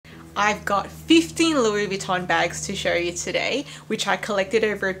I've got 15 Louis Vuitton bags to show you today, which I collected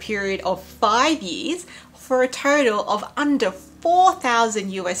over a period of 5 years for a total of under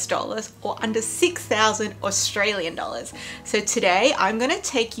 4,000 US dollars or under 6,000 Australian dollars. So today I'm going to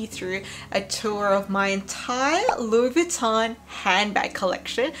take you through a tour of my entire Louis Vuitton handbag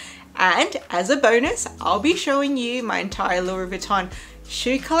collection, and as a bonus I'll be showing you my entire Louis Vuitton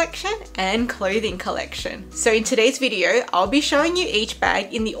shoe collection and clothing collection. So in today's video I'll be showing you each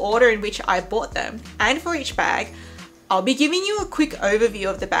bag in the order in which I bought them, and for each bag I'll be giving you a quick overview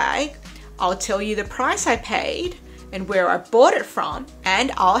of the bag. I'll tell you the price I paid and where I bought it from,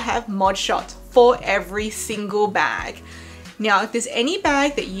 and I'll have mod shots for every single bag. Now if there's any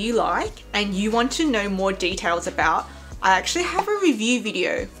bag that you like and you want to know more details about, I actually have a review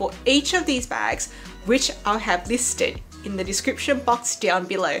video for each of these bags which I'll have listed in the description box down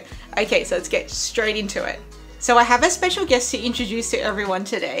below. Okay, so let's get straight into it. So I have a special guest to introduce to everyone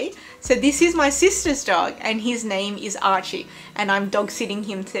today. So this is my sister's dog and his name is Archie, and I'm dog sitting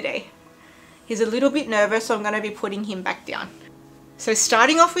him today. He's a little bit nervous, so I'm going to be putting him back down. So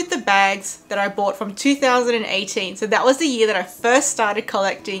starting off with the bags that I bought from 2018. So that was the year that I first started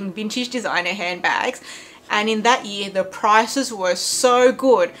collecting vintage designer handbags, and in that year the prices were so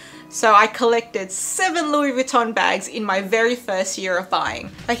good. So I collected 7 Louis Vuitton bags in my very first year of buying.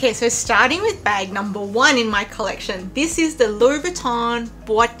 Okay, so starting with bag number 1 in my collection, this is the Louis Vuitton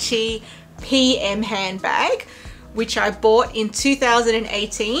Boîtier PM handbag, which I bought in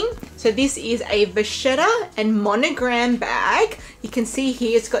 2018. So this is a VACHETTA and monogram bag. You can see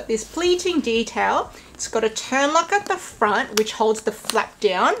here it's got this pleating detail. It's got a turn lock at the front which holds the flap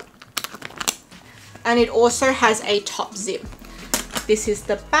down, and it also has a top zip. This is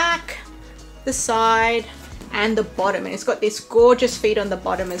the back, the side, and the bottom, and it's got this gorgeous feet on the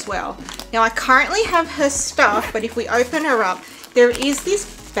bottom as well. Now I currently have her stuff, but if we open her up, there is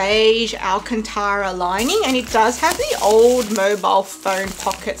this beige Alcantara lining, and it does have the old mobile phone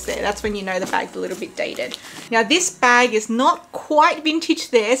pockets there. That's when you know the bag's a little bit dated. Now this bag is not quite vintage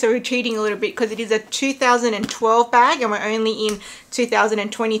there, so we're cheating a little bit because it is a 2012 bag and we're only in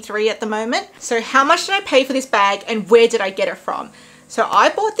 2023 at the moment. So how much did I pay for this bag and where did I get it from? So I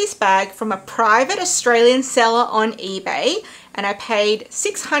bought this bag from a private Australian seller on eBay, and I paid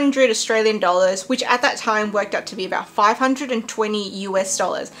 600 Australian dollars, which at that time worked out to be about 520 US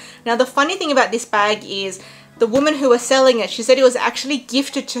dollars. Now the funny thing about this bag is the woman who was selling it, she said it was actually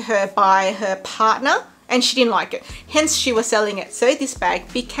gifted to her by her partner and she didn't like it, hence she was selling it. So this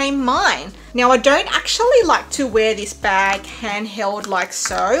bag became mine. Now I don't actually like to wear this bag handheld like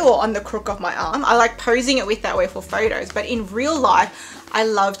so or on the crook of my arm. I like posing it with that way for photos, but in real life I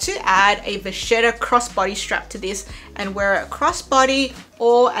love to add a VACHETTA crossbody strap to this and wear it crossbody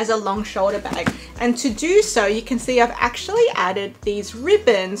or as a long shoulder bag. And to do so, you can see I've actually added these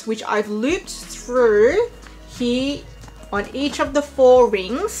ribbons which I've looped through here on each of the 4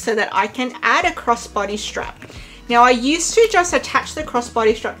 rings so that I can add a crossbody strap. Now I used to just attach the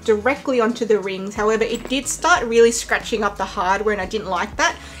crossbody strap directly onto the rings, however it did start really scratching up the hardware and I didn't like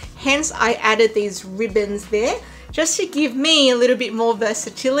that. Hence I added these ribbons there just to give me a little bit more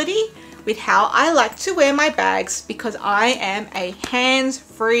versatility with how I like to wear my bags, because I am a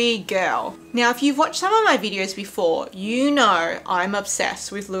hands-free girl. Now if you've watched some of my videos before, you know I'm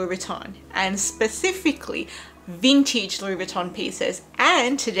obsessed with Louis Vuitton and specifically vintage Louis Vuitton pieces,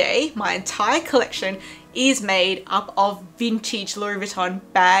 and today my entire collection is made up of vintage Louis Vuitton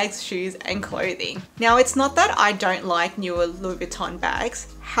bags, shoes and clothing. Now it's not that I don't like newer Louis Vuitton bags,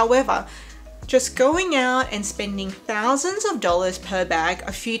 however just going out and spending thousands of dollars per bag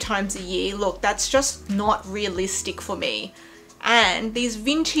a few times a year, look, that's just not realistic for me. And these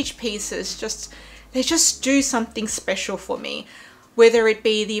vintage pieces they just do something special for me, whether it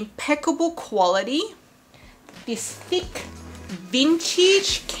be the impeccable quality, this thick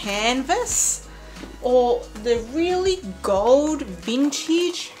vintage canvas, or the really gold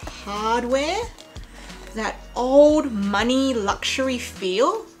vintage hardware, that old money luxury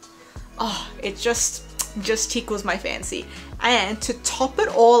feel. Oh, it just tickles my fancy. And to top it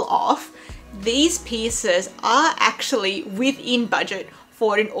all off, these pieces are actually within budget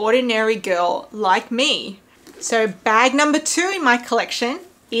for an ordinary girl like me. So bag number 2 in my collection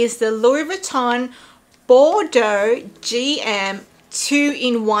is the Louis Vuitton Bordeaux GM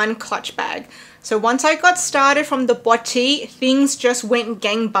 2-in-1 clutch bag. So once I got started from the boîtier, things just went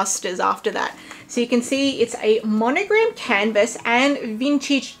gangbusters after that. So you can see it's a monogram canvas and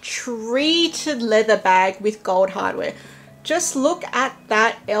vintage treated leather bag with gold hardware. Just look at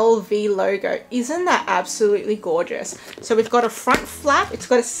that LV logo. Isn't that absolutely gorgeous? So we've got a front flap, it's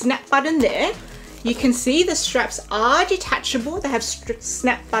got a snap button there. You can see the straps are detachable. They have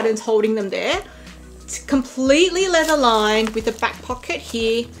snap buttons holding them there. It's completely leather lined with a back pocket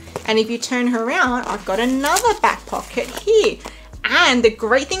here. And if you turn her around, I've got another back pocket here. And the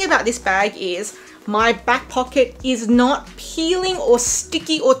great thing about this bag is my back pocket is not peeling or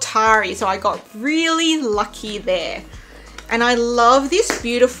sticky or tarry. So I got really lucky there. And I love this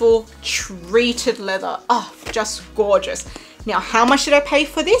beautiful treated leather. Oh, just gorgeous. Now, how much did I pay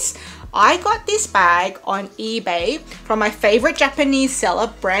for this? I got this bag on eBay from my favorite Japanese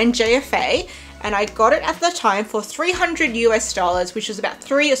seller, brand JFA, and I got it at the time for $300 US, which was about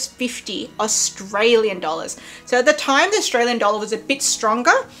 $3.50 Australian dollars. So at the time, the Australian dollar was a bit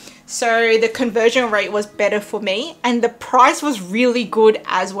stronger, so the conversion rate was better for me, and the price was really good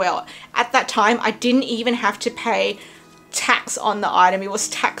as well. At that time, I didn't even have to pay tax on the item. It was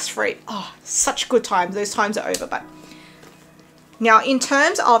tax-free. Oh, such good times. Those times are over, but now, in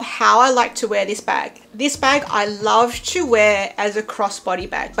terms of how I like to wear this bag I love to wear as a crossbody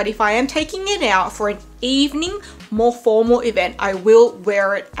bag, but if I am taking it out for an evening, more formal event, I will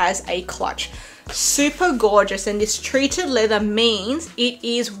wear it as a clutch. Super gorgeous, and this treated leather means it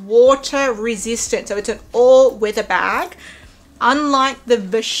is water resistant, so it's an all-weather bag. Unlike the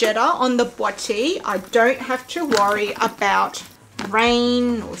VACHETTA on the boîtier, I don't have to worry about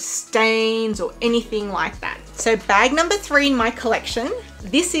rain or stains or anything like that. So bag number 3 in my collection,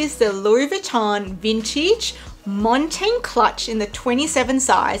 this is the Louis Vuitton vintage Montaigne clutch in the 27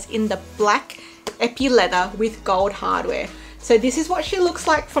 size in the black epi leather with gold hardware. So this is what she looks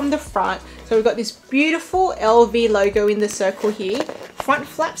like from the front. So we've got this beautiful LV logo in the circle here, front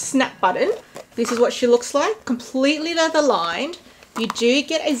flap snap button. This is what she looks like, completely leather lined. You do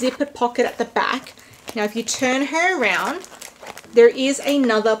get a zippered pocket at the back. Now if you turn her around, there is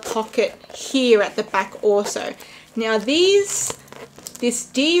another pocket here at the back also. Now this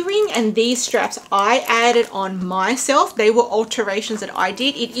D-ring and these straps I added on myself. They were alterations that I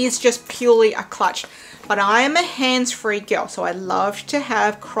did. It is just purely a clutch, but I am a hands-free girl, so I love to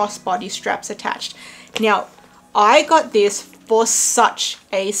have crossbody straps attached. Now I got this for such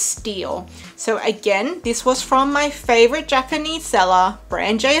a steal. So again, this was from my favorite Japanese seller,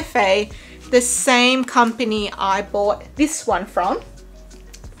 brand JFA, the same company I bought this one from.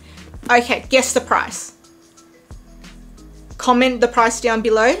 Okay, guess the price. Comment the price down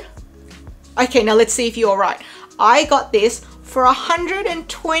below. Okay, now let's see if you're right. I got this for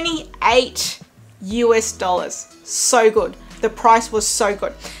 $128 US. So good. The price was so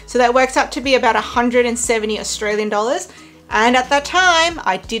good. So that works out to be about 170 Australian dollars. And at that time,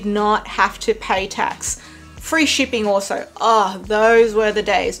 I did not have to pay tax. Free shipping also. Oh, those were the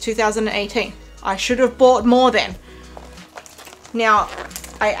days, 2018. I should have bought more then. Now,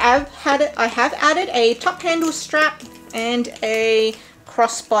 I have added a top handle strap and a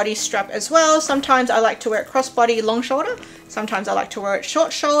crossbody strap as well. Sometimes I like to wear it crossbody long shoulder. Sometimes I like to wear it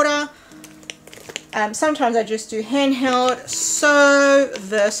short shoulder. Sometimes I just do handheld. So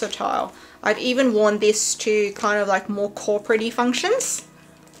versatile. I've even worn this to kind of like more corporate-y functions.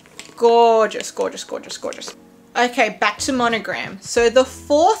 Gorgeous, gorgeous, gorgeous, gorgeous. Okay, back to monogram. So the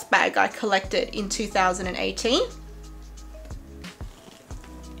 4th bag I collected in 2018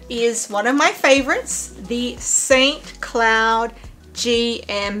 is one of my favorites, the St. Cloud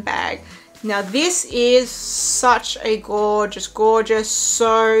GM bag. Now this is such a gorgeous, gorgeous,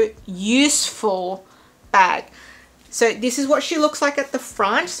 so useful bag. So this is what she looks like at the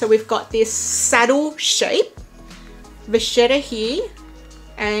front. So we've got this saddle shape, VACHETTA here,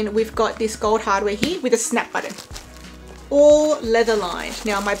 and we've got this gold hardware here with a snap button. All leather lined.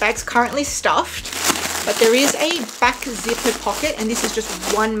 Now my bag's currently stuffed, but there is a back zippered pocket, and this is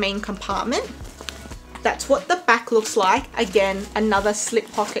just one main compartment. That's what the back looks like. Again, another slip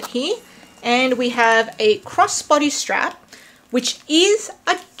pocket here. And we have a crossbody strap, which is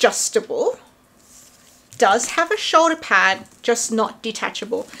adjustable. Does have a shoulder pad, just not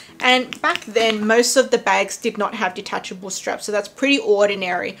detachable. And back then, most of the bags did not have detachable straps, so that's pretty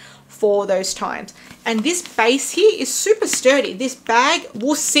ordinary for those times. And this base here is super sturdy. This bag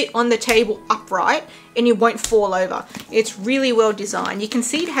will sit on the table upright and it won't fall over. It's really well designed. You can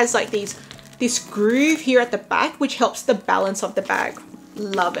see it has like this groove here at the back, which helps the balance of the bag.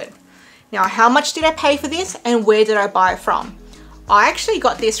 Love it. Now, how much did I pay for this and where did I buy it from? I actually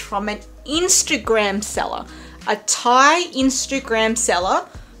got this from an Instagram seller, a Thai Instagram seller.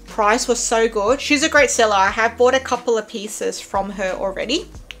 Price was so good. She's a great seller. I have bought a couple of pieces from her already.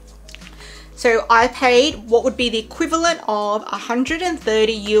 So I paid what would be the equivalent of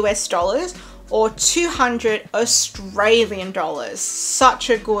 130 US dollars or 200 Australian dollars. Such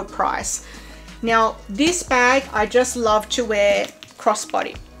a good price. Now this bag I just love to wear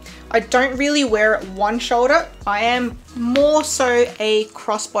crossbody. I don't really wear it one shoulder. I am more so a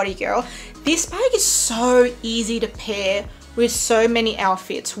crossbody girl. This bag is so easy to pair with so many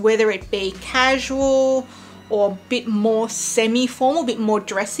outfits, whether it be casual or a bit more semi-formal, a bit more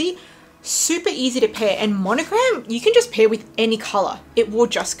dressy. Super easy to pair, and monogram, you can just pair with any color. It will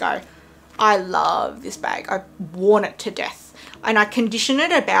just go. I love this bag. I've worn it to death, and I condition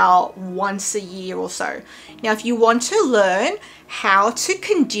it about once a year or so. Now, if you want to learn how to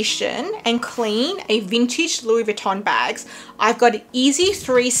condition and clean a vintage Louis Vuitton bags, I've got an easy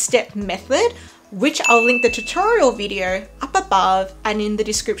 3-step method, which I'll link the tutorial video up above and in the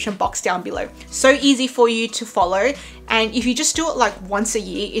description box down below. So easy for you to follow, and if you just do it like once a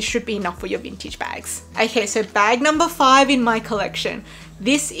year, it should be enough for your vintage bags. Okay, so bag number 5 in my collection.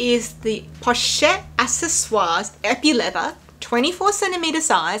 This is the Pochette Accessoires Epi Leather, 24cm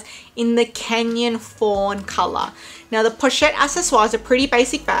size, in the Kenyan Fawn color. Now, the Pochette Accessoires is a pretty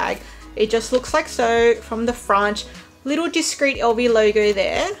basic bag. It just looks like so from the front. Little discreet LV logo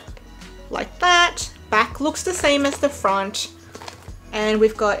there, like that. Back looks the same as the front, and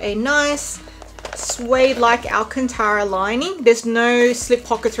we've got a nice suede-like Alcantara lining. There's no slip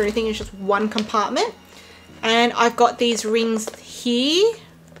pockets or anything, it's just one compartment. And I've got these rings here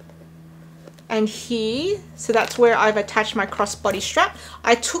and here, so that's where I've attached my crossbody strap.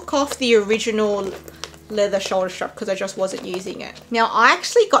 I took off the original leather shoulder strap because I just wasn't using it. Now, I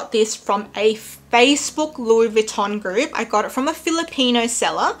actually got this from a Facebook Louis Vuitton group. I got it from a Filipino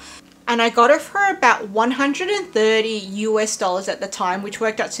seller, and I got it for about 130 US dollars at the time, which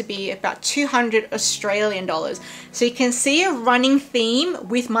worked out to be about 200 Australian dollars. So you can see a running theme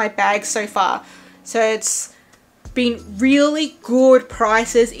with my bag so far. So it's been really good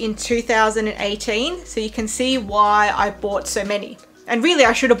prices in 2018. So you can see why I bought so many. And really,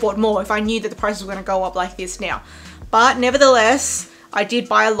 I should have bought more if I knew that the prices were going to go up like this now. But nevertheless, I did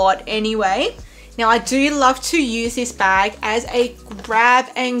buy a lot anyway. Now, I do love to use this bag as a grab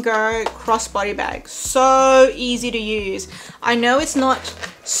and go crossbody bag. So easy to use. I know it's not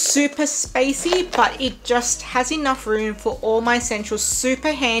super spacey, but it just has enough room for all my essentials.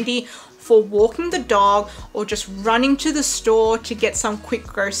 Super handy for walking the dog or just running to the store to get some quick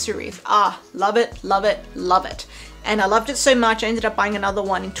groceries. Ah, love it, love it, love it. And I loved it so much, I ended up buying another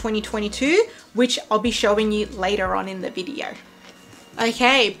one in 2022, which I'll be showing you later on in the video.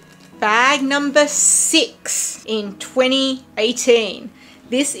 Okay, bag number 6 in 2018.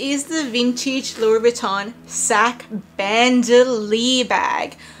 This is the vintage Louis Vuitton Sac Bandouliere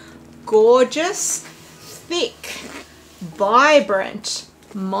bag. Gorgeous, thick, vibrant,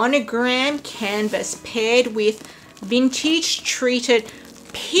 monogram canvas paired with vintage treated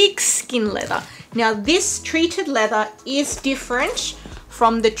pigskin leather. Now, this treated leather is different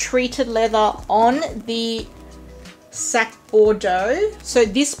from the treated leather on the Sac Bordeaux. So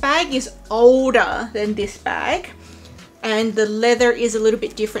this bag is older than this bag, and the leather is a little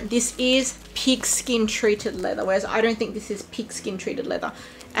bit different. This is pigskin treated leather, whereas I don't think this is pigskin treated leather.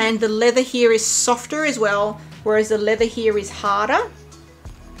 And the leather here is softer as well, whereas the leather here is harder.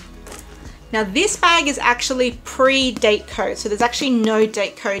 Now, this bag is actually pre-date code, so there's actually no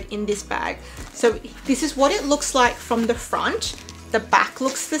date code in this bag. So this is what it looks like from the front. The back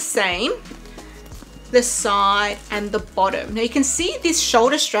looks the same, the side and the bottom. Now, you can see this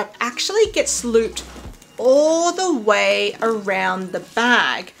shoulder strap actually gets looped all the way around the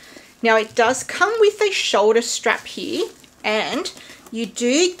bag. Now, it does come with a shoulder strap here, and you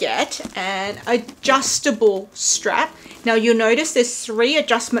do get an adjustable strap. Now, you'll notice there's 3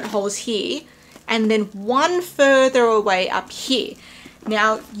 adjustment holes here and then 1 further away up here.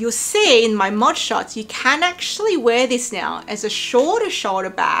 Now, you'll see in my mod shots, you can actually wear this now as a shorter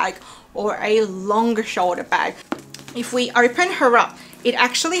shoulder bag or a longer shoulder bag. If we open her up, it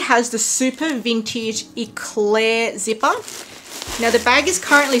actually has the super vintage eclair zipper. Now, the bag is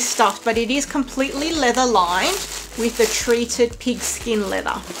currently stuffed, but it is completely leather lined with the treated pigskin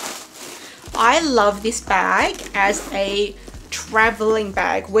leather. I love this bag as a traveling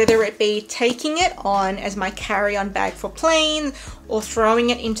bag, whether it be taking it on as my carry-on bag for planes or throwing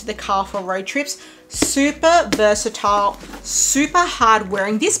it into the car for road trips. Super versatile, super hard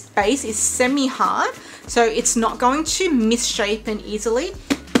wearing. This base is semi-hard, so it's not going to misshapen easily,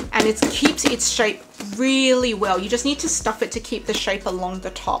 and it keeps its shape really well. You just need to stuff it to keep the shape along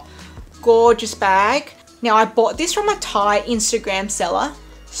the top. Gorgeous bag. Now, I bought this from a Thai Instagram seller,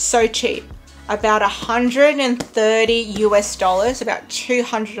 so cheap. About 130 US dollars, about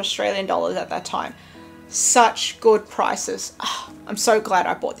 200 Australian dollars at that time. Such good prices. Oh, I'm so glad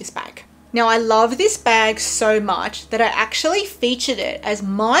I bought this bag. Now I love this bag so much that I actually featured it as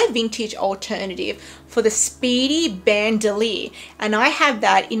my vintage alternative for the Speedy Bandouliere, and I have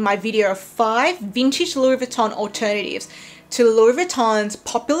that in my video of 5 vintage Louis Vuitton alternatives to Louis Vuitton's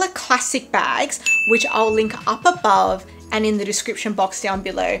popular classic bags, which I'll link up above and in the description box down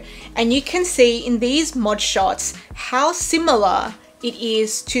below. And you can see in these mod shots how similar it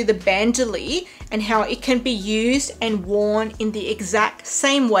is to the Bandouliere and how it can be used and worn in the exact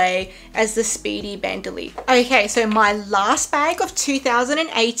same way as the Speedy Bandouliere. Okay, so my last bag of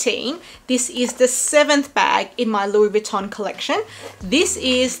 2018, this is the 7th bag in my Louis Vuitton collection. This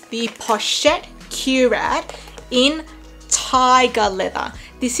is the Pochette Curad in tiger leather.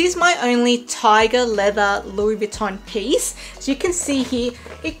 This is my only tiger leather Louis Vuitton piece. So you can see here,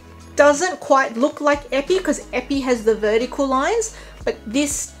 it doesn't quite look like Epi because Epi has the vertical lines, but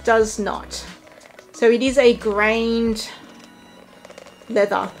this does not. So it is a grained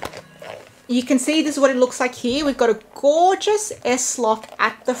leather. You can see this is what it looks like here. We've got a gorgeous S-lock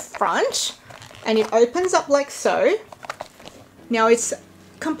at the front and it opens up like so. Now it's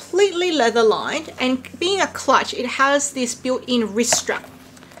completely leather lined, and being a clutch, it has this built-in wrist strap.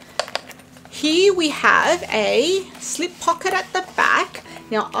 Here we have a slip pocket at the back.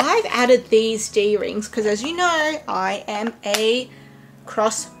 Now I've added these D-rings because, as you know, I am a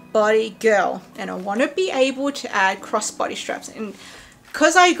crossbody girl and I want to be able to add crossbody straps, and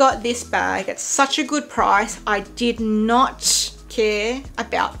because I got this bag at such a good price, I did not care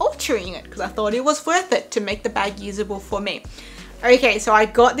about altering it because I thought it was worth it to make the bag usable for me. Okay, so I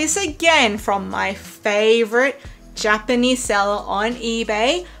got this again from my favorite Japanese seller on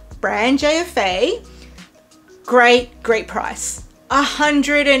eBay, Brand JFA. Great price.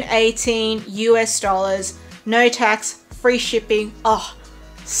 118 US dollars, no tax, free shipping. Oh,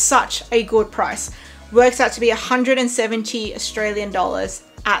 such a good price. Works out to be 170 Australian dollars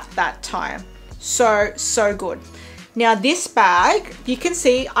at that time. So good. Now this bag, you can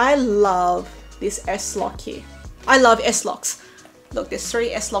see I love this S-lock here. I love S-locks. Look, there's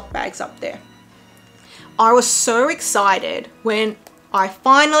 3 S-lock bags up there. I was so excited when I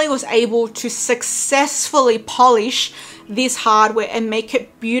finally was able to successfully polish this hardware and make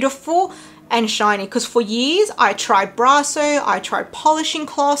it beautiful and shiny, because for years I tried Brasso, I tried polishing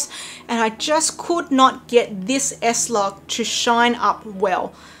cloths, and I just could not get this S-lock to shine up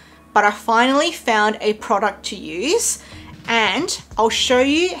well. But I finally found a product to use, and I'll show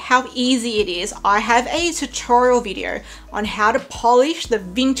you how easy it is. I have a tutorial video on how to polish the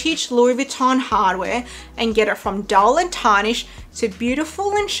vintage Louis Vuitton hardware and get it from dull and tarnish to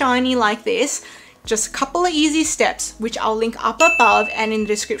beautiful and shiny like this. Just a couple of easy steps, which I'll link up above and in the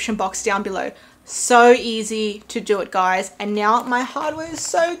description box down below. So easy to do it, guys. And now my hardware is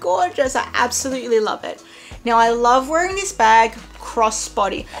so gorgeous. I absolutely love it. Now I love wearing this bag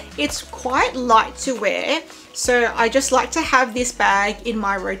crossbody. It's quite light to wear, so I just like to have this bag in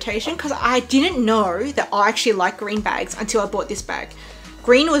my rotation because I didn't know that I actually like green bags until I bought this bag.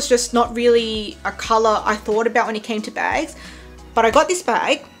 Green was just not really a color I thought about when it came to bags, but I got this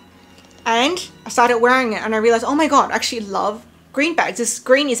bag and I started wearing it and I realized, oh my god, I actually love green bags. This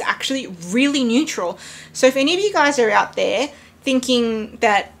green is actually really neutral. So if any of you guys are out there thinking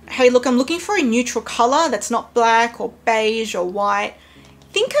that, hey look, I'm looking for a neutral color that's not black or beige or white,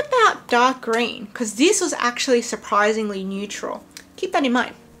 think about dark green, because this was actually surprisingly neutral. Keep that in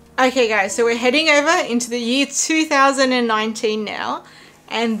mind. Okay guys, so we're heading over into the year 2019 now,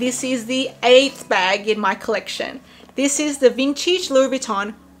 and this is the 8th bag in my collection. This is the vintage Louis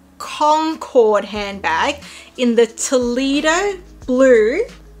Vuitton Concord handbag in the Toledo blue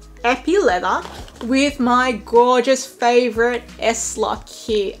epi leather with my gorgeous favorite S-lock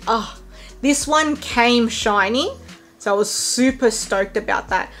here. Oh, this one came shiny, so I was super stoked about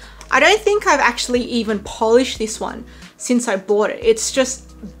that. I don't think I've actually even polished this one since I bought it. It's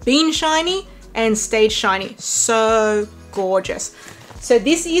just been shiny and stayed shiny. So gorgeous. So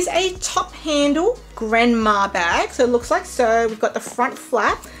this is a top handle grandma bag. So it looks like so. We've got the front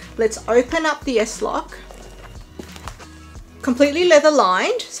flap. Let's open up the S-lock. Completely leather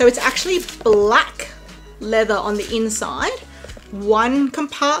lined. So it's actually black leather on the inside. 1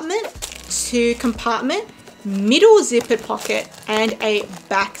 compartment, 2 compartment, middle zippered pocket, and a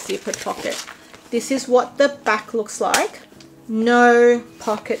back zippered pocket. This is what the back looks like. No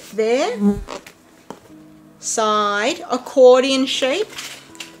pocket there. Side, accordion shape,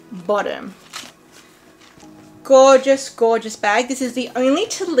 bottom. Gorgeous, gorgeous bag. This is the only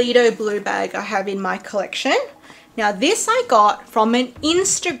Toledo blue bag I have in my collection. Now this I got from an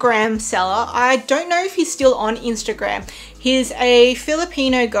Instagram seller. I don't know if he's still on Instagram. He's a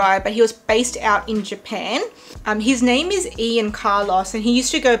Filipino guy, but he was based out in Japan. His name is Ian Carlos, and he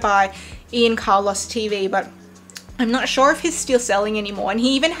used to go by Ian Carlos TV, but I'm not sure if he's still selling anymore. And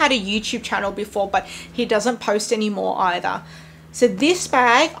he even had a YouTube channel before, but he doesn't post anymore either. So this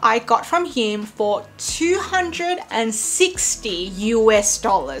bag I got from him for $260 US.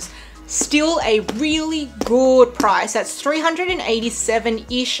 Still a really good price. That's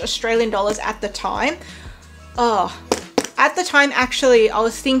 387-ish Australian dollars at the time. Oh, at the time actually I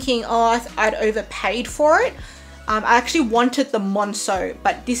was thinking, oh, I'd overpaid for it. I actually wanted the Monceau,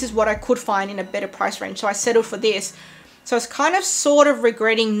 but this is what I could find in a better price range, so I settled for this. So I was kind of sort of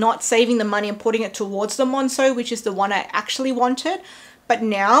regretting not saving the money and putting it towards the Monceau, which is the one I actually wanted. But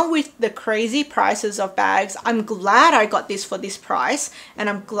now with the crazy prices of bags, I'm glad I got this for this price, and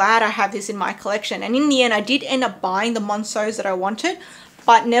I'm glad I have this in my collection. And in the end, I did end up buying the Monceaus that I wanted,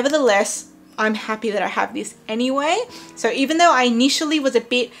 but nevertheless, I'm happy that I have this anyway. So even though I initially was a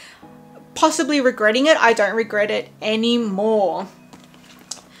bit possibly regretting it, I don't regret it anymore.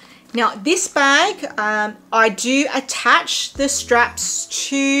 Now this bag, I do attach the straps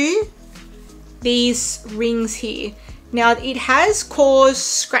to these rings here. Now it has caused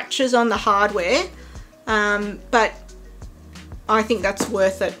scratches on the hardware, but I think that's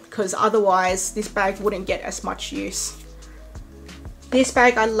worth it because otherwise this bag wouldn't get as much use. This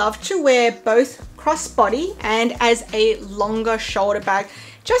bag I love to wear both crossbody and as a longer shoulder bag,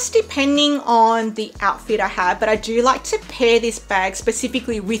 just depending on the outfit I have, but I do like to pair this bag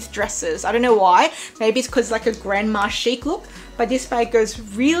specifically with dresses. I don't know why, maybe it's because like a grandma chic look, but this bag goes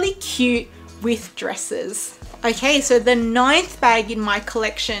really cute with dresses. Okay, so the 9th bag in my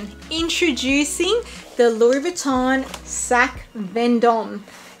collection, introducing the Louis Vuitton Sac Vendôme.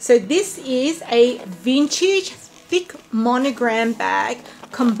 So this is a vintage thick monogram bag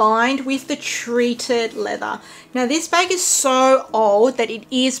combined with the treated leather. Now this bag is so old that it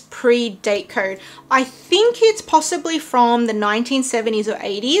is pre-date code. I think it's possibly from the 1970s or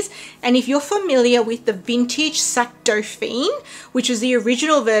 80s, and if you're familiar with the vintage Sac Dauphine, which is the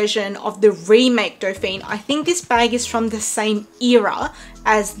original version of the remake Dauphine, I think this bag is from the same era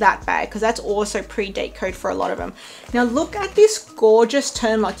as that bag because that's also pre-date code for a lot of them. Now look at this gorgeous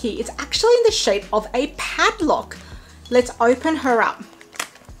turn lock here. It's actually in the shape of a padlock. Let's open her up.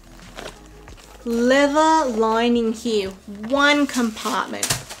 Leather lining here, 1 compartment,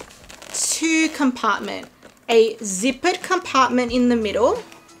 2 compartment, a zippered compartment in the middle,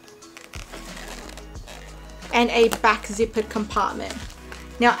 and a back zippered compartment.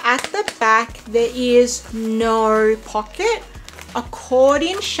 Now at the back there is no pocket,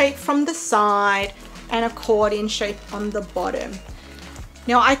 accordion shape from the side and accordion shape on the bottom.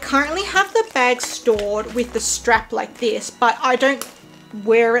 Now I currently have the bag stored with the strap like this, but I don't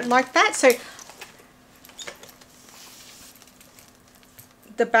wear it like that, so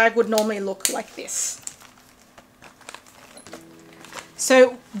the bag would normally look like this.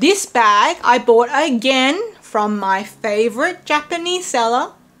 So this bag I bought again from my favorite Japanese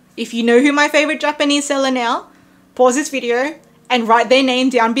seller. If you know who my favorite Japanese seller now, pause this video and write their name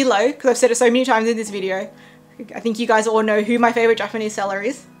down below because I've said it so many times in this video. I think you guys all know who my favorite Japanese seller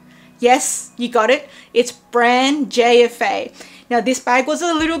is. Yes, you got it. It's brand JFA. Now this bag was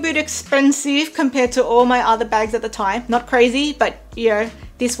a little bit expensive compared to all my other bags at the time. Not crazy, but you know,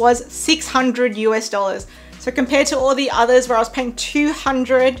 this was $600 US. So compared to all the others where I was paying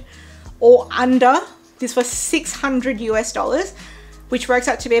 200 or under, this was $600 US, which works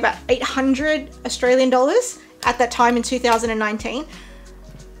out to be about 800 Australian dollars at that time in 2019.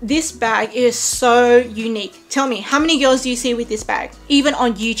 This bag is so unique. Tell me, how many girls do you see with this bag? Even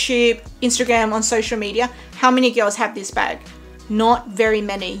on YouTube, Instagram, on social media, how many girls have this bag? Not very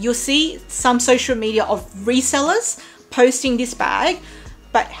many. You'll see some social media of resellers posting this bag,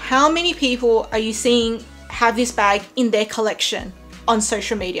 but how many people are you seeing have this bag in their collection on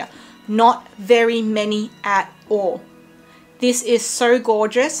social media? Not very many at all. This is so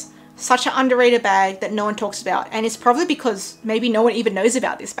gorgeous. Such an underrated bag that no one talks about, and it's probably because maybe no one even knows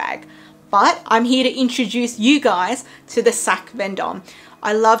about this bag. But I'm here to introduce you guys to the Sac Vendôme.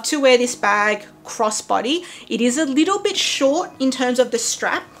 I love to wear this bag crossbody. It is a little bit short in terms of the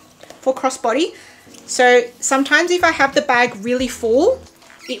strap for crossbody, so sometimes if I have the bag really full,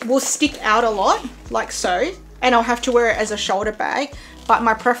 it will stick out a lot like so, and I'll have to wear it as a shoulder bag, but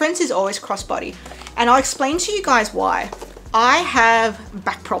my preference is always crossbody. And I'll explain to you guys why. I have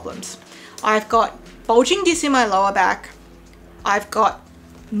back problems. I've got bulging discs in my lower back. I've got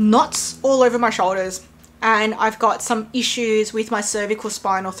knots all over my shoulders. and I've got some issues with my cervical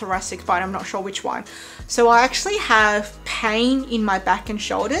spine or thoracic spine, I'm not sure which one. So I actually have pain in my back and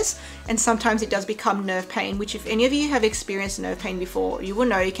shoulders, and sometimes it does become nerve pain, which if any of you have experienced nerve pain before, you will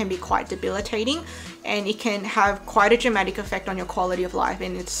know it can be quite debilitating and it can have quite a dramatic effect on your quality of life,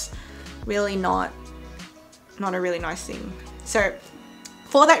 and it's really not a really nice thing. So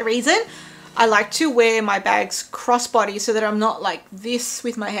for that reason, I like to wear my bags crossbody so that I'm not like this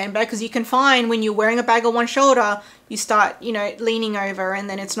with my handbag, because you can find when you're wearing a bag on one shoulder, you start, you know, leaning over, and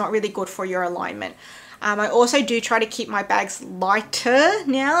then it's not really good for your alignment. I also do try to keep my bags lighter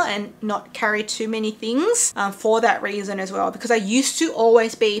now and not carry too many things for that reason as well, because I used to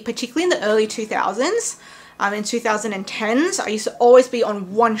always be, particularly in the early 2000s, in 2010s, I used to always be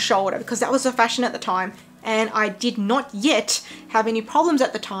on one shoulder because that was the fashion at the time. And I did not yet have any problems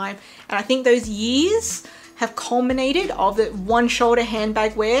at the time. And I think those years have culminated of the one shoulder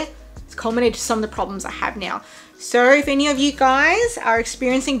handbag wear. It's culminated to some of the problems I have now. So if any of you guys are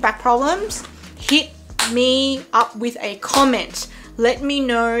experiencing back problems, hit me up with a comment. Let me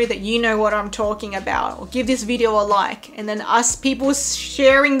know that you know what I'm talking about, or give this video a like, and then us people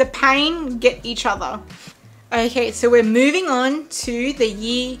sharing the pain get each other. Okay, so we're moving on to the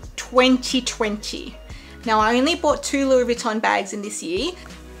year 2020. Now, I only bought 2 Louis Vuitton bags in this year.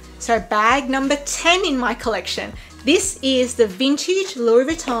 So bag number 10 in my collection. This is the vintage Louis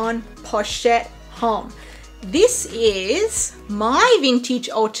Vuitton Pochette Homme. This is my vintage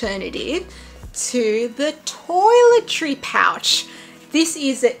alternative to the toiletry pouch. This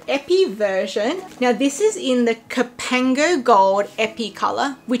is the Epi version. Now this is in the Cipango Gold Epi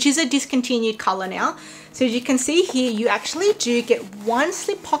color, which is a discontinued color now. So as you can see here, you actually do get one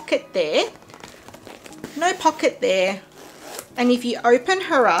slip pocket there, no pocket there. And if you open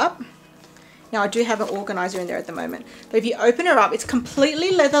her up, now I do have an organizer in there at the moment, but if you open her up, it's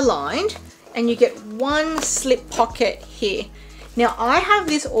completely leather lined and you get one slip pocket here. Now I have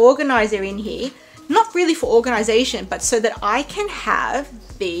this organizer in here, not really for organization, but so that I can have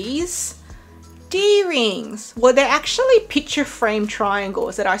these D-rings. Well, they're actually picture frame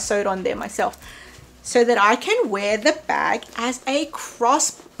triangles that I sewed on there myself, so that I can wear the bag as a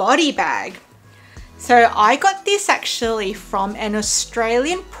crossbody bag. So I got this actually from an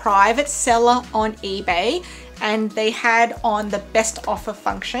Australian private seller on eBay, and they had on the best offer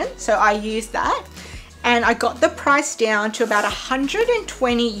function. So I used that and I got the price down to about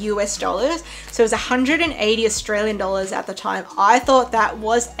 120 US dollars. So it was 180 Australian dollars at the time. I thought that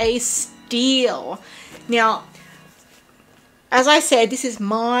was a steal. Now, as I said, this is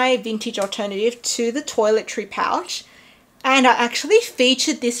my vintage alternative to the toiletry pouch. And I actually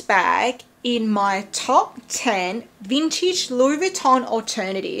featured this bag in my top 10 vintage Louis Vuitton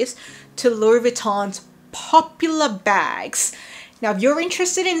alternatives to Louis Vuitton's popular bags. Now, if you're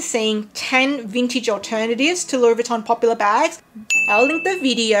interested in seeing 10 vintage alternatives to Louis Vuitton popular bags, I'll link the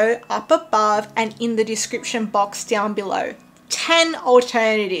video up above and in the description box down below. 10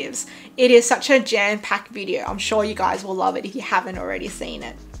 alternatives. It is such a jam-packed video. I'm sure you guys will love it if you haven't already seen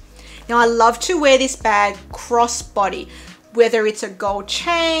it. Now, I love to wear this bag crossbody, whether it's a gold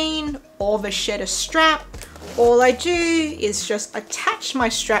chain or VACHETTA strap. All I do is just attach my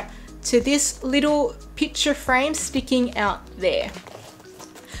strap to this little picture frame sticking out there.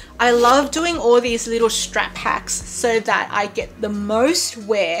 I love doing all these little strap hacks so that I get the most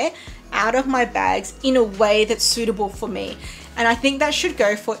wear out of my bags in a way that's suitable for me. And I think that should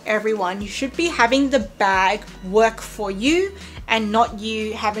go for everyone. You should be having the bag work for you and not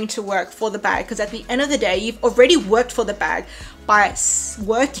you having to work for the bag, because at the end of the day, you've already worked for the bag by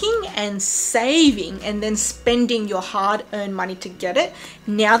working and saving and then spending your hard-earned money to get it.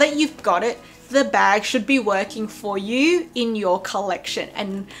 Now that you've got it, the bag should be working for you in your collection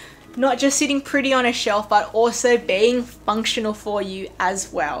and not just sitting pretty on a shelf, but also being functional for you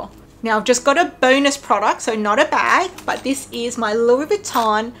as well. Now, I've just got a bonus product, so not a bag, but this is my Louis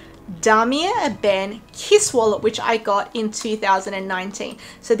Vuitton Damier Ebene Kiss wallet, which I got in 2019.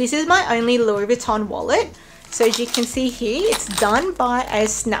 So this is my only Louis Vuitton wallet. So as you can see here, it's done by a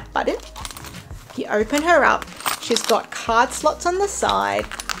snap button. You open her up, she's got card slots on the side,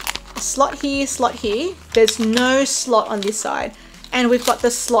 a slot here, slot here. There's no slot on this side. And we've got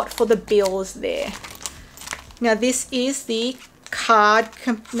the slot for the bills there. Now this is the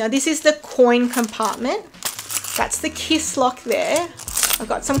this is the coin compartment. That's the kiss lock there. I've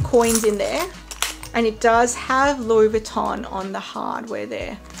got some coins in there, and it does have Louis Vuitton on the hardware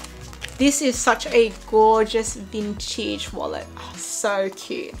there. This is such a gorgeous vintage wallet. Oh, so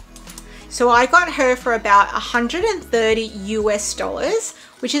cute. So I got her for about 130 US dollars,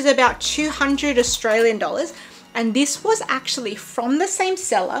 which is about 200 Australian dollars. And this was actually from the same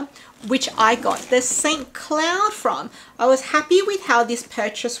seller which I got the St. Cloud from. I was happy with how this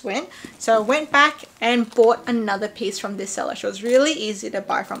purchase went, so I went back and bought another piece from this seller. She was really easy to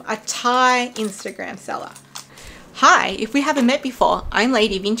buy from, a Thai Instagram seller. Hi, if we haven't met before, I'm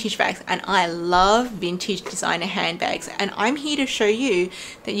Lady Vintage Bags and I love vintage designer handbags, and I'm here to show you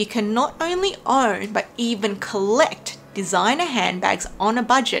that you can not only own but even collect designer handbags on a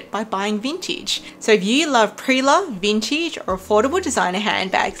budget by buying vintage. So if you love pre-loved, vintage or affordable designer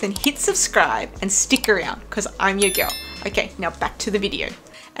handbags, then hit subscribe and stick around because I'm your girl. Okay, now back to the video.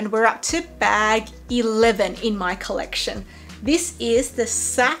 And we're up to bag 11 in my collection. This is the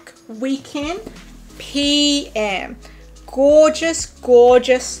Sac Weekend PM. Gorgeous,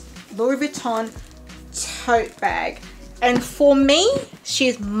 gorgeous Louis Vuitton tote bag. And for me,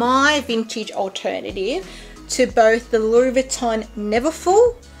 she's my vintage alternative to both the Louis Vuitton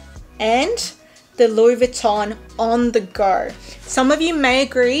Neverfull and the Louis Vuitton On The Go. Some of you may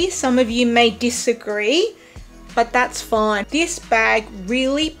agree, some of you may disagree, but that's fine. This bag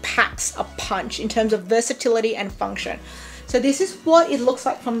really packs a punch in terms of versatility and function. So this is what it looks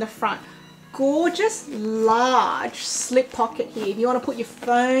like from the front. Gorgeous large slip pocket here. If you want to put your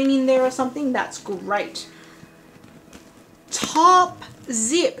phone in there or something, that's great. Top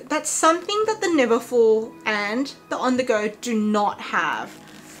zip. That's something that the Neverfull and the On The Go do not have.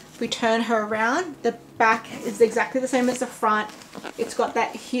 We turn her around, the back is exactly the same as the front. It's got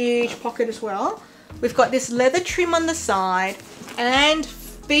that huge pocket as well. We've got this leather trim on the side and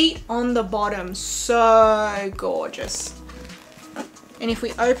feet on the bottom. So gorgeous. And if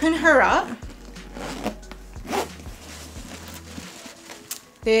we open her up,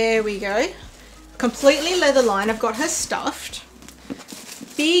 there we go. Completely leather lined. I've got her stuffed.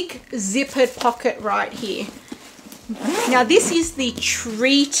 Big zippered pocket right here. Now this is the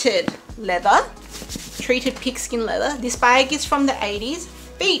treated leather, treated pigskin leather. This bag is from the 80s.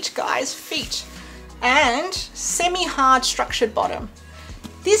 Feet, guys, feet. And semi-hard structured bottom.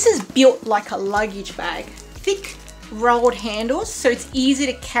 This is built like a luggage bag. Thick rolled handles, so it's easy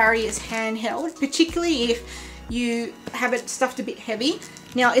to carry as handheld, particularly if you have it stuffed a bit heavy.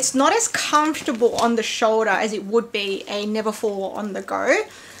 Now it's not as comfortable on the shoulder as it would be a Neverfull On The Go,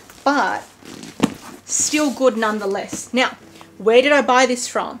 but still good nonetheless. Now, where did I buy this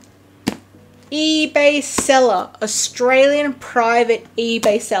from? eBay seller, Australian private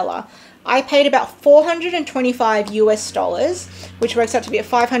eBay seller. I paid about 425 US dollars, which works out to be at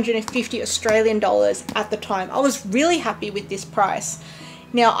 550 Australian dollars at the time. I was really happy with this price.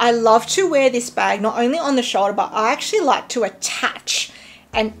 Now, I love to wear this bag not only on the shoulder, but I actually like to attach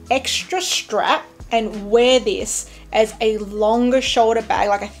an extra strap and wear this as a longer shoulder bag,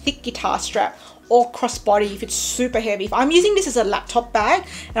 like a thick guitar strap, or crossbody if it's super heavy. If I'm using this as a laptop bag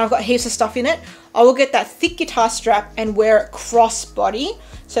and I've got heaps of stuff in it, I will get that thick guitar strap and wear it crossbody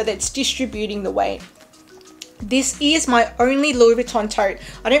so that it's distributing the weight. This is my only Louis Vuitton tote.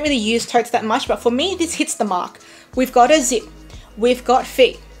 I don't really use totes that much, but for me, this hits the mark. We've got a zip, we've got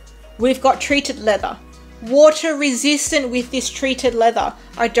feet, we've got treated leather. Water resistant with this treated leather.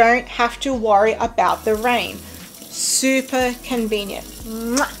 I don't have to worry about the rain. Super convenient.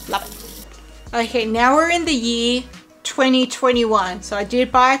 Mwah, love it. Okay, now we're in the year 2021. So I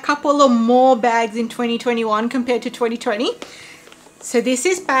did buy a couple of more bags in 2021 compared to 2020. So this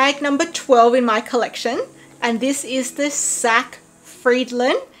is bag number 12 in my collection. And this is the Sac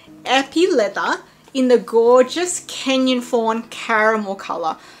Friedland Epi Leather in the gorgeous Kenyan Fawn caramel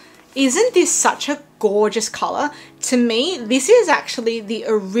color. Isn't this such a gorgeous color? To me, this is actually the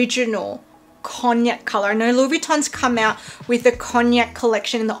original Cognac color. I know Louis Vuitton's come out with the Cognac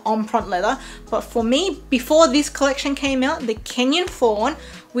collection in the Empreinte leather, but for me, before this collection came out, the Kenyan Fawn,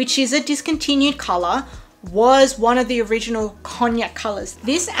 which is a discontinued color, was one of the original Cognac colors.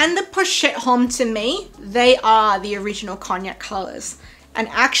 This and the Pochette Homme, to me, they are the original Cognac colors. And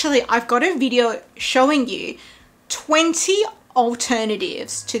actually, I've got a video showing you 20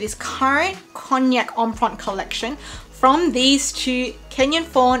 alternatives to this current Cognac Empreinte collection from these two Kenyan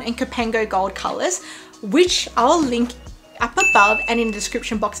Fawn and Cipango gold colors, which I'll link up above and in the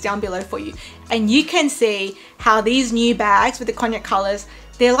description box down below for you. And you can see how these new bags with the Cognac colors,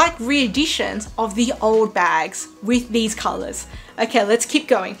 they're like re-editions of the old bags with these colors. Okay, let's keep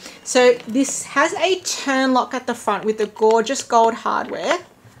going. So this has a turn lock at the front with the gorgeous gold hardware.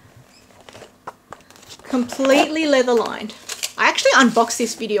 Completely leather lined. I actually unboxed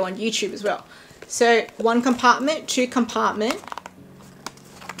this video on YouTube as well. So one compartment, two compartment.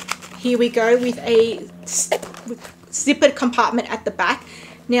 Here we go with a zippered compartment at the back.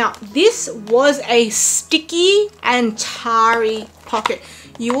 Now this was a sticky and tarry pocket.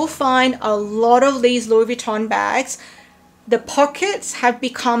 you will find a lot of these Louis Vuitton bags, the pockets have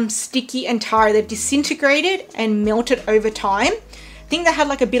become sticky and tired. They've disintegrated and melted over time. I think they had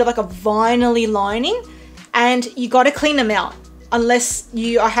like a bit of like a vinyl-y lining, and you got to clean them out unless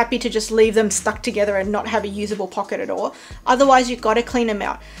you are happy to just leave them stuck together and not have a usable pocket at all. Otherwise, you've got to clean them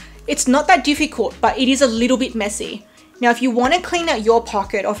out. It's not that difficult, but it is a little bit messy. Now, if you want to clean out your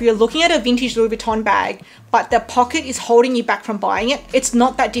pocket, or if you're looking at a vintage Louis Vuitton bag, but the pocket is holding you back from buying it, it's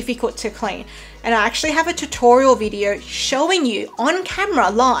not that difficult to clean. And I actually have a tutorial video showing you on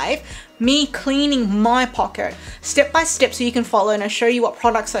camera live me cleaning my pocket step by step so you can follow, and I show you what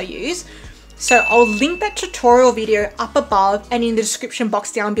products I use. So I'll link that tutorial video up above and in the description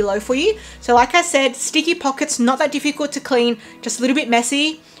box down below for you. So like I said, sticky pockets, not that difficult to clean, just a little bit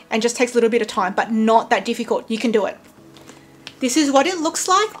messy and just takes a little bit of time, but not that difficult. You can do it. This is what it looks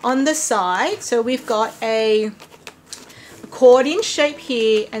like on the side. So we've got a accordion shape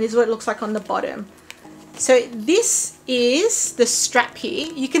here, and this is what it looks like on the bottom. So this is the strap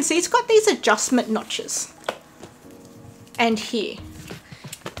here. You can see it's got these adjustment notches. And here.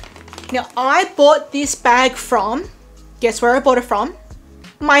 Now I bought this bag from, guess where I bought it from?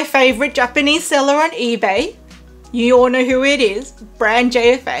 My favorite Japanese seller on eBay. You all know who it is, brand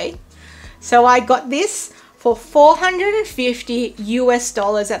JFA. So I got this for 450 US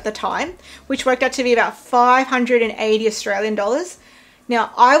dollars at the time, which worked out to be about 580 Australian dollars.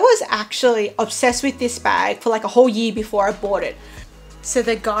 Now, I was actually obsessed with this bag for like a whole year before I bought it. So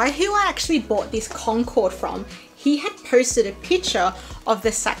the guy who I actually bought this Concorde from, he had posted a picture of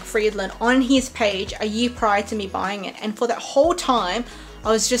the sack Friedland on his page a year prior to me buying it. And for that whole time, I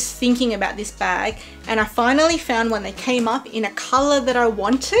was just thinking about this bag, and I finally found one that came up in a color that I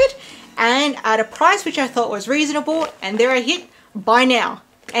wanted and at a price which I thought was reasonable, and there I hit buy now.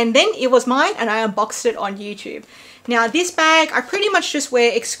 And then it was mine, and I unboxed it on YouTube. Now this bag, I pretty much just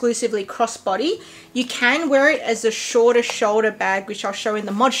wear exclusively crossbody. You can wear it as a shorter shoulder bag, which I'll show in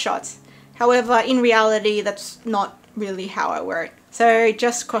the mod shots. However, in reality, that's not really how I wear it. So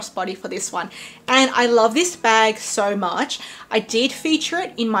just crossbody for this one. And I love this bag so much. I did feature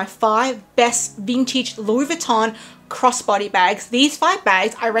it in my 5 best vintage Louis Vuitton crossbody bags. These 5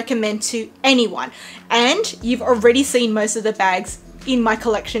 bags I recommend to anyone. And you've already seen most of the bags in my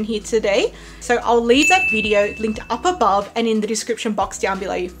collection here today. So I'll leave that video linked up above and in the description box down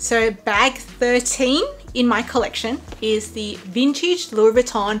below. So bag 13 in my collection is the vintage Louis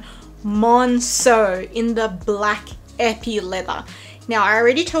Vuitton Monceau in the black epi leather. Now, I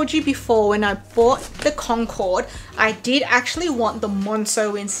already told you before, when I bought the Concorde, I did actually want the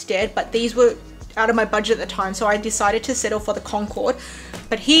Monceau instead, but these were out of my budget at the time, so I decided to settle for the Concorde.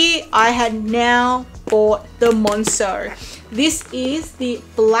 But here I had now bought the Monceau. This is the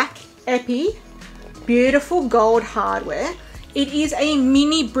black epi, beautiful gold hardware. It is a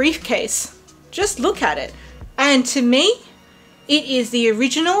mini briefcase. Just look at it. And to me, it is the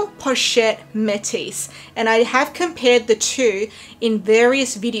original Pochette Métis, and I have compared the two in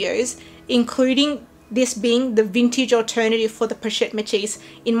various videos, including this being the vintage alternative for the Pochette Métis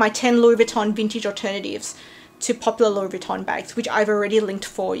in my 10 Louis Vuitton vintage alternatives to popular Louis Vuitton bags, which I've already linked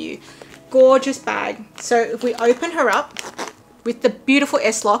for you. Gorgeous bag. So if we open her up with the beautiful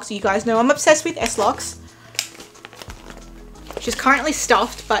S-locks, you guys know I'm obsessed with S-locks. She's currently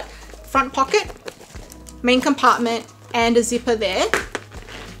stuffed, but front pocket, main compartment, and a zipper there.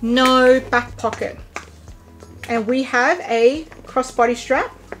 No back pocket. And we have a crossbody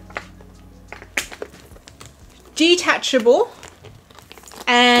strap, detachable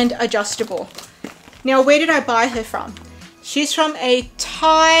and adjustable. Now, where did I buy her from? She's from a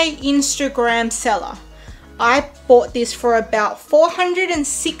Thai Instagram seller. I bought this for about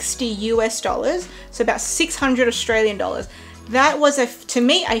 460 US dollars, so about 600 Australian dollars. That was, to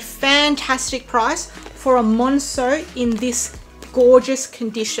me, a fantastic price for a Monceau in this gorgeous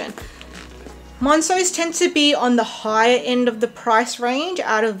condition. Monceaus tend to be on the higher end of the price range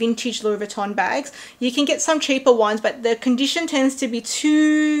out of vintage Louis Vuitton bags. You can get some cheaper ones, but the condition tends to be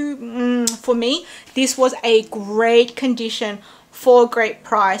too, for me, this was a great condition for a great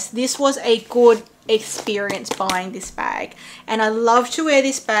price. This was a good experience buying this bag, and I love to wear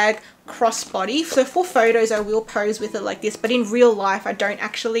this bag crossbody. So for photos I will pose with it like this, but in real life I don't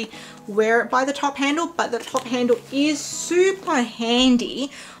actually wear it by the top handle, but the top handle is super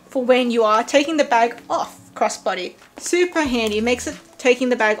handy for when you are taking the bag off crossbody. Super handy. It makes it taking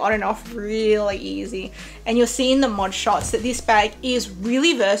the bag on and off really easy, and you'll see in the mod shots that this bag is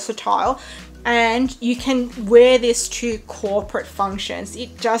really versatile, and you can wear this to corporate functions.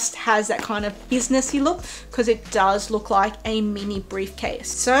 It just has that kind of businessy look because it does look like a mini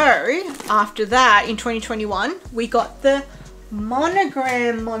briefcase. So after that, in 2021, we got the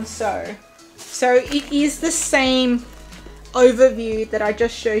Monogram Monceau. So it is the same overview that I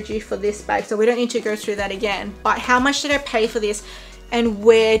just showed you for this bag, so we don't need to go through that again. But how much did I pay for this and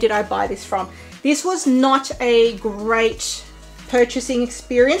where did I buy this from? This was not a great purchasing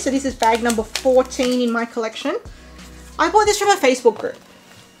experience. So this is bag number 14 in my collection. I bought this from a Facebook group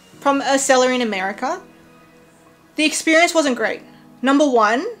from a seller in America. The experience wasn't great. Number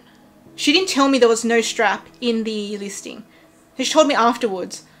one, she didn't tell me there was no strap in the listing. She told me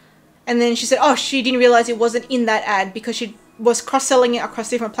afterwards. And then she said, oh, she didn't realize it wasn't in that ad because she was cross-selling it across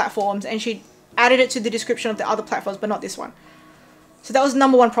different platforms and she added it to the description of the other platforms, but not this one. So that was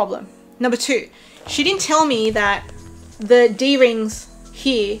number one problem. Number two, she didn't tell me that the D-rings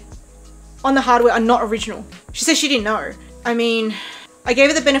here on the hardware are not original. She said she didn't know. I mean, I gave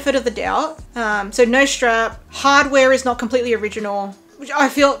her the benefit of the doubt. So no strap, hardware is not completely original, which I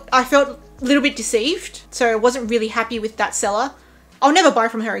felt a little bit deceived. So I wasn't really happy with that seller. I'll never buy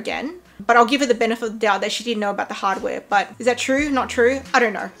from her again, but I'll give her the benefit of the doubt that she didn't know about the hardware. But is that true? Not true? I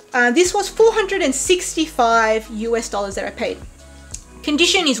don't know. This was $465 US that I paid.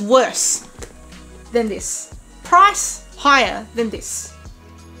 Condition is worse than this. Price higher than this.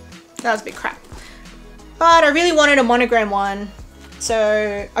 That was a bit crap. But I really wanted a monogram one,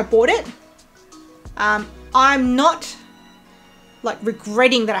 so I bought it. I'm not like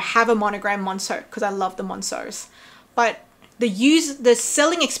regretting that I have a monogram Monceau because I love the Monceaus, but the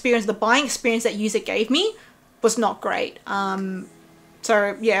selling experience, the buying experience that user gave me was not great.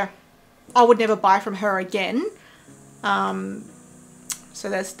 So yeah, I would never buy from her again. So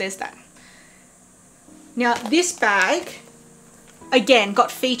there's that. Now this bag, again,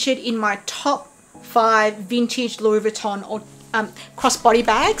 got featured in my top 5 vintage Louis Vuitton or crossbody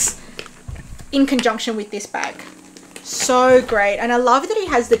bags in conjunction with this bag. So great. And I love that it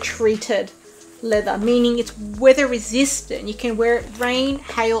has the treated leather, meaning it's weather resistant. You can wear it rain,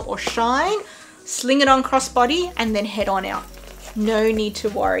 hail or shine, sling it on crossbody and then head on out. No need to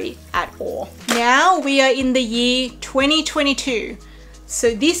worry at all. Now we are in the year 2022.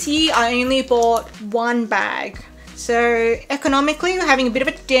 So this year I only bought one bag. So economically we're having a bit of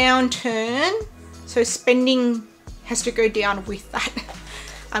a downturn. So spending has to go down with that.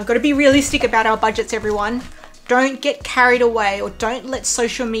 I've got to be realistic about our budgets, everyone. Don't get carried away, or don't let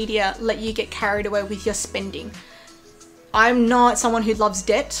social media let you get carried away with your spending. I'm not someone who loves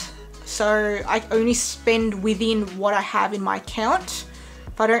debt, so I only spend within what I have in my account.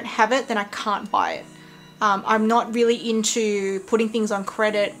 If I don't have it, then I can't buy it. I'm not really into putting things on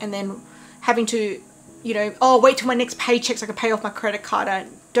credit and then having to, you know, oh, wait till my next paycheck so I can pay off my credit card. I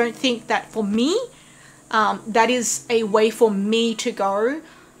don't think that for me, that is a way for me to go,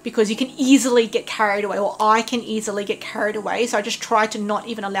 because you can easily get carried away, or I can easily get carried away. So I just try to not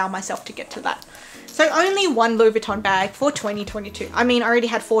even allow myself to get to that. So only one Louis Vuitton bag for 2022. I mean, I already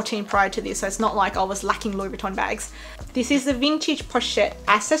had 14 prior to this, so it's not like I was lacking Louis Vuitton bags. This is the vintage Pochette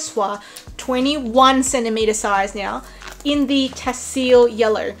Accessoire, 21 centimeter size now, in the Teal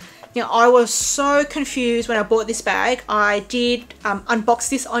yellow. Now, I was so confused when I bought this bag. I did unbox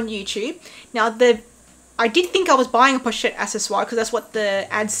this on YouTube. Now, I did think I was buying a Pochette Accessoire because that's what the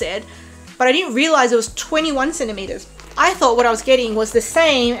ad said, but I didn't realize it was 21 centimeters. I thought what I was getting was the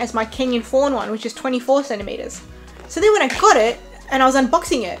same as my Kenyan Fawn one, which is 24 centimeters. So then when I got it and I was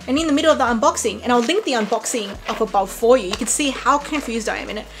unboxing it, and in the middle of the unboxing, and I'll link the unboxing up above for you, you can see how confused I am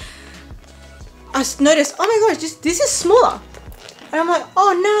in it. I noticed, oh my gosh, this is smaller. And I'm like,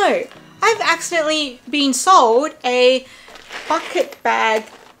 oh no, I've accidentally been sold a bucket bag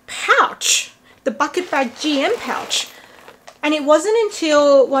pouch. The bucket bag GM pouch. And it wasn't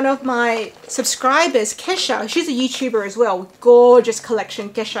until one of my subscribers, Kesha, she's a YouTuber as well, gorgeous collection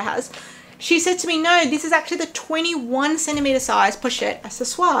Kesha has, she said to me, no, this is actually the 21 centimeter size Pochette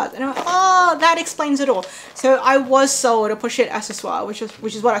Accessoires. And I'm like, oh, that explains it all. So I was sold a Pochette Accessoire, which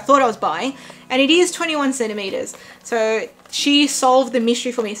is what I thought I was buying, and it is 21 centimeters. So she solved the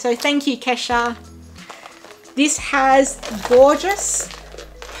mystery for me. So thank you, Kesha. This has gorgeous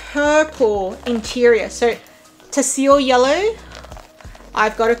purple interior. So Teal yellow.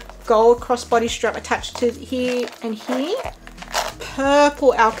 I've got a gold crossbody strap attached to here and here.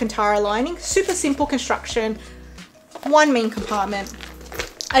 Purple Alcantara lining. Super simple construction. One main compartment.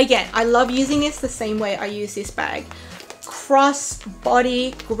 Again, I love using this the same way I use this bag.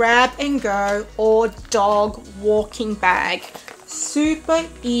 Crossbody, grab and go, or dog walking bag. Super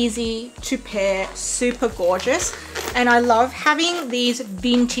easy to pair, super gorgeous. And I love having these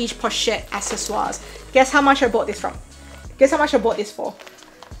vintage Pochette Accessoires. Guess how much I bought this from? Guess how much I bought this for?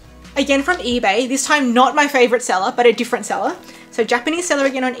 Again from eBay, this time not my favorite seller, but a different seller. So Japanese seller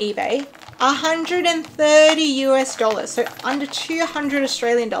again on eBay. 130 US dollars, so under 200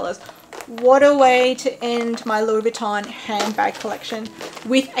 Australian dollars. What a way to end my Louis Vuitton handbag collection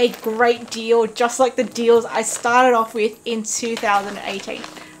with a great deal, just like the deals I started off with in 2018.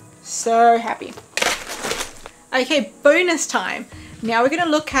 So happy. Okay, bonus time. Now we're going to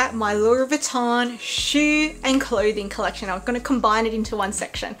look at my Louis Vuitton shoe and clothing collection. I'm going to combine it into one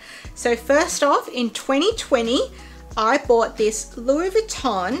section. So first off, in 2020, I bought this Louis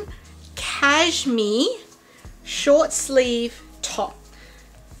Vuitton Cashmere short sleeve top.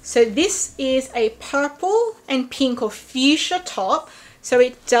 So this is a purple and pink or fuchsia top. So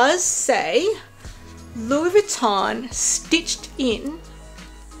it does say Louis Vuitton stitched in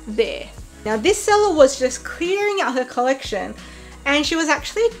there. Now this seller was just clearing out her collection, and she was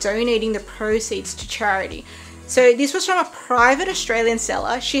actually donating the proceeds to charity. So this was from a private Australian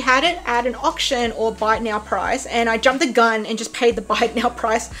seller. She had it at an auction or buy it now price, and I jumped the gun and just paid the buy it now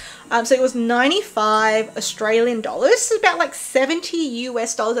price. So it was 95 Australian dollars, so about like 70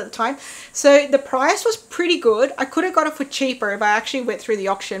 US dollars at the time. So the price was pretty good. I could have got it for cheaper if I actually went through the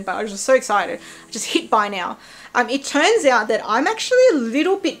auction, but I was just so excited. I just hit buy now. It turns out that I'm actually a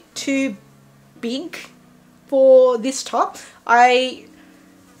little bit too big for this top.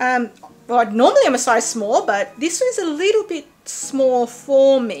 Well, normally I'm a size small, but this is a little bit small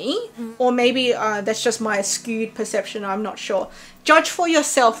for me, or maybe that's just my skewed perception. I'm not sure. Judge for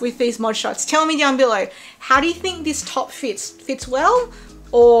yourself with these mod shots. Tell me down below, how do you think this top fits well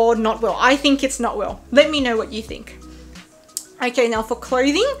or not well? I think it's not well. Let me know what you think. Okay, now for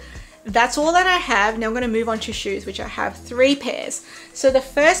clothing, that's all that I have. Now I'm going to move on to shoes, which I have 3 pairs. So the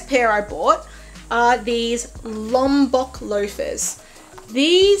first pair I bought are these Lombok loafers.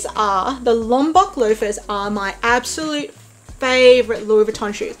 These are, the Lombok loafers are my absolute favorite Louis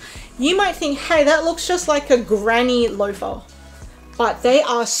Vuitton shoes. You might think, hey, that looks just like a granny loafer, but they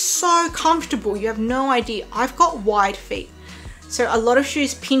are so comfortable. You have no idea. I've got wide feet, so a lot of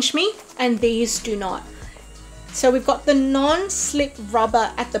shoes pinch me and these do not. So we've got the non-slip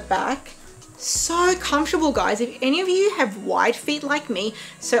rubber at the back. So comfortable, guys. If any of you have wide feet like me,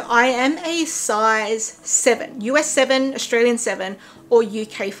 so I am a size 7, US 7, Australian 7, or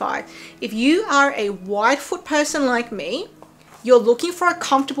UK 5. If you are a wide foot person like me, you're looking for a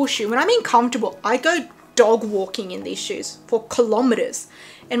comfortable shoe. When I mean comfortable, I go dog walking in these shoes for kilometers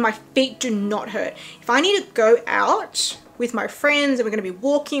and my feet do not hurt. If I need to go out with my friends and we're going to be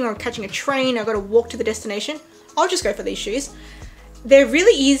walking or catching a train, I've got to walk to the destination, I'll just go for these shoes. They're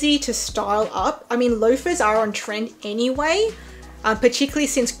really easy to style up. I mean, loafers are on trend anyway, particularly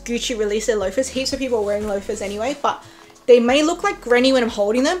since Gucci released their loafers. Heaps of people are wearing loafers anyway, but they may look like granny when I'm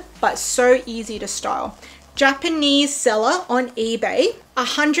holding them, but so easy to style. Japanese seller on eBay,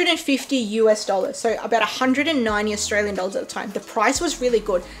 150 US dollars, so about 190 Australian dollars at the time. The price was really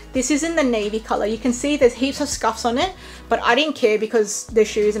good. This is in the navy color. You can see there's heaps of scuffs on it, but I didn't care because they're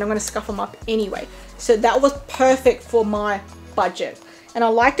shoes and I'm going to scuff them up anyway. So that was perfect for my budget and I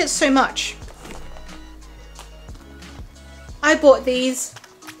liked it so much. I bought these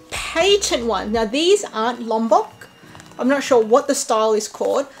patent ones. Now these aren't Lombok. I'm not sure what the style is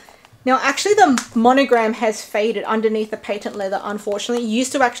called. Now actually the monogram has faded underneath the patent leather, unfortunately. You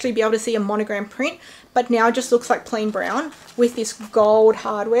used to actually be able to see a monogram print, but now it just looks like plain brown with this gold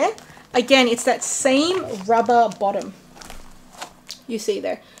hardware. Again, it's that same rubber bottom you see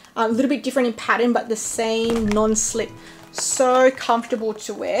there. A little bit different in pattern, but the same non-slip. So comfortable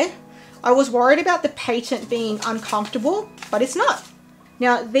to wear. I was worried about the patent being uncomfortable, but it's not.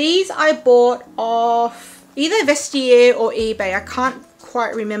 Now these I bought off either Vestiaire or eBay. I can't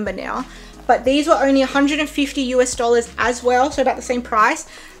quite remember now, but these were only 150 US dollars as well, so about the same price,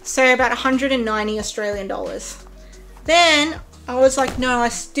 so about 190 Australian dollars. Then I was like, no, I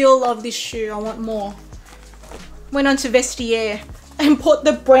still love this shoe, I want more. Went on to Vestiaire and bought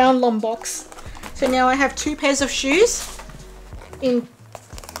the brown Lomboks. So now I have 2 pairs of shoes in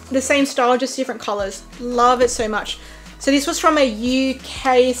the same style, just different colors. Love it so much. So this was from a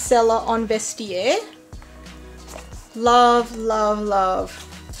UK seller on Vestiaire. Love, love,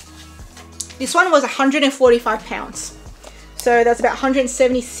 love. This one was 145 pounds. So that's about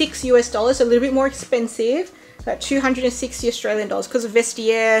 176 US dollars, so a little bit more expensive, about 260 Australian dollars because of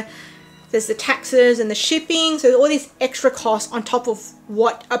Vestiaire. There's the taxes and the shipping, so all these extra costs on top of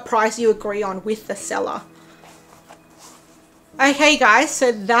what a price you agree on with the seller. Okay guys,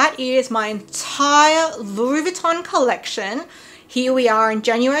 so that is my entire Louis Vuitton collection. Here we are in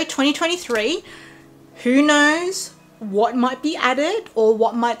January 2023. Who knows what might be added or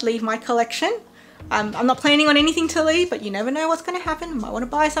what might leave my collection. I'm not planning on anything to leave, but you never know what's going to happen. Might want to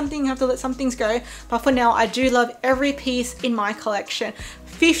buy something, have to let some things go. But for now, I do love every piece in my collection.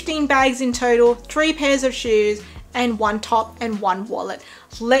 15 bags in total, 3 pairs of shoes, and 1 top and 1 wallet.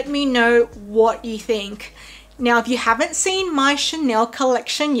 Let me know what you think. Now, if you haven't seen my Chanel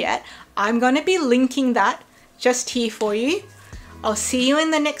collection yet, I'm going to be linking that just here for you. I'll see you in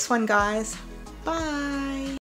the next one, guys. Bye.